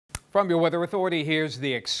From your Weather Authority, here's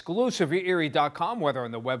the exclusive YourErie.com weather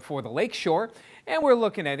on the web for the lakeshore. And we're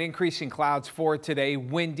looking at increasing clouds for today,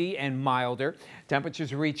 windy and milder.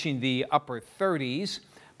 Temperatures reaching the upper 30s,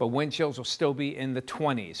 but wind chills will still be in the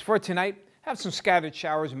 20s. For tonight, have some scattered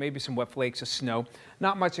showers and maybe some wet flakes of snow.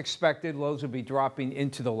 Not much expected. Lows will be dropping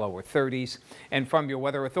into the lower 30s. And from your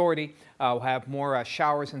Weather Authority, we'll have more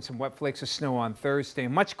showers and some wet flakes of snow on Thursday.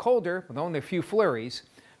 Much colder with only a few flurries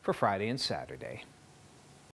for Friday and Saturday.